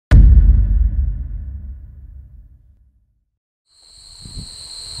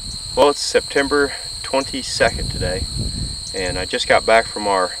Well, it's September 22nd today, and I just got back from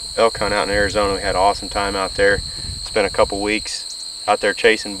our elk hunt out in Arizona. We had an awesome time out there. Spent a couple weeks out there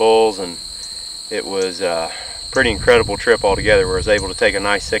chasing bulls, and it was a pretty incredible trip altogether. We was able to take a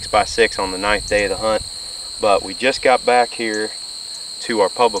nice 6x6 on the 9th day of the hunt, but we just got back here to our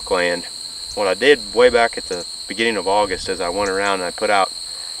public land. What I did way back at the beginning of August is I went around and I put out,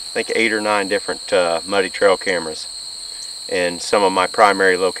 I think, 8 or 9 different muddy trail cameras in some of my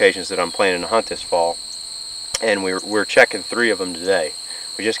primary locations that I'm planning to hunt this fall, and we're checking 3 of them today.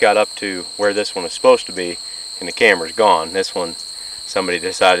 We just got up to where this one is supposed to be, and the camera's gone. This one somebody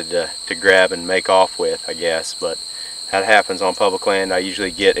decided to grab and make off with, I guess, but that happens on public land. I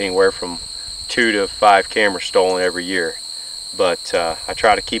usually get anywhere from 2 to 5 cameras stolen every year, but I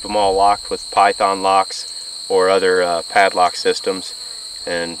try to keep them all locked with Python locks or other padlock systems,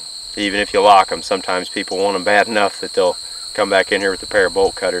 and even if you lock them, sometimes people want them bad enough that they'll come back in here with a pair of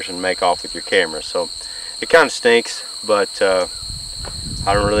bolt cutters and make off with your camera. So it kind of stinks, but I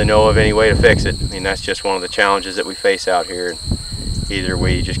don't really know of any way to fix it. I mean, that's just one of the challenges that we face out here. Either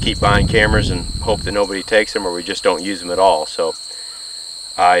we just keep buying cameras and hope that nobody takes them, or we just don't use them at all. So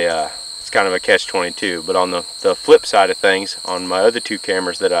it's kind of a catch-22. But on the flip side of things, on my other 2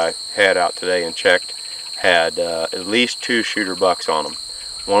 cameras that I had out today and checked, had at least 2 shooter bucks on them.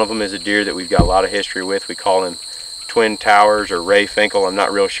 One of them is a deer that we've got a lot of history with. We call him Twin Towers or Ray Finkel. I'm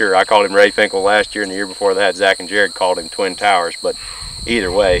not real sure. I called him Ray Finkel last year, and the year before that Zach and Jared called him Twin Towers. But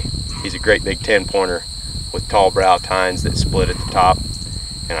either way, he's a great big 10-pointer with tall brow tines that split at the top,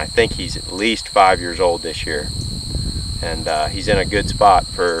 and I think he's at least 5 years old this year, and he's in a good spot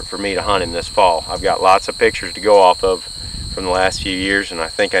for me to hunt him this fall. I've got lots of pictures to go off of from the last few years, and I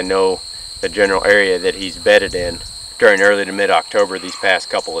think I know the general area that he's bedded in during early to mid-October these past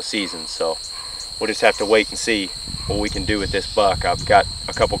couple of seasons. So we'll just have to wait and see what we can do with this buck. I've got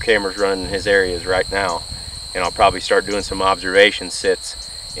a couple cameras running in his areas right now, and I'll probably start doing some observation sits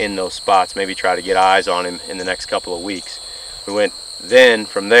in those spots, maybe try to get eyes on him in the next couple of weeks. We went then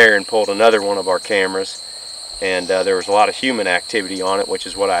from there and pulled another one of our cameras, and there was a lot of human activity on it, which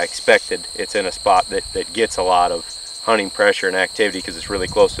is what I expected. It's in a spot that gets a lot of hunting pressure and activity because it's really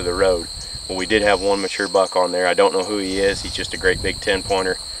close to the road. Well, we did have one mature buck on there. I don't know who he is. He's just a great big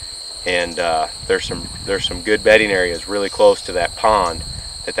 10-pointer, and there's some good bedding areas really close to that pond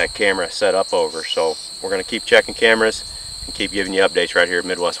that camera is set up over. So we're going to keep checking cameras and keep giving you updates right here at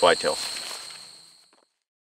Midwest Whitetail.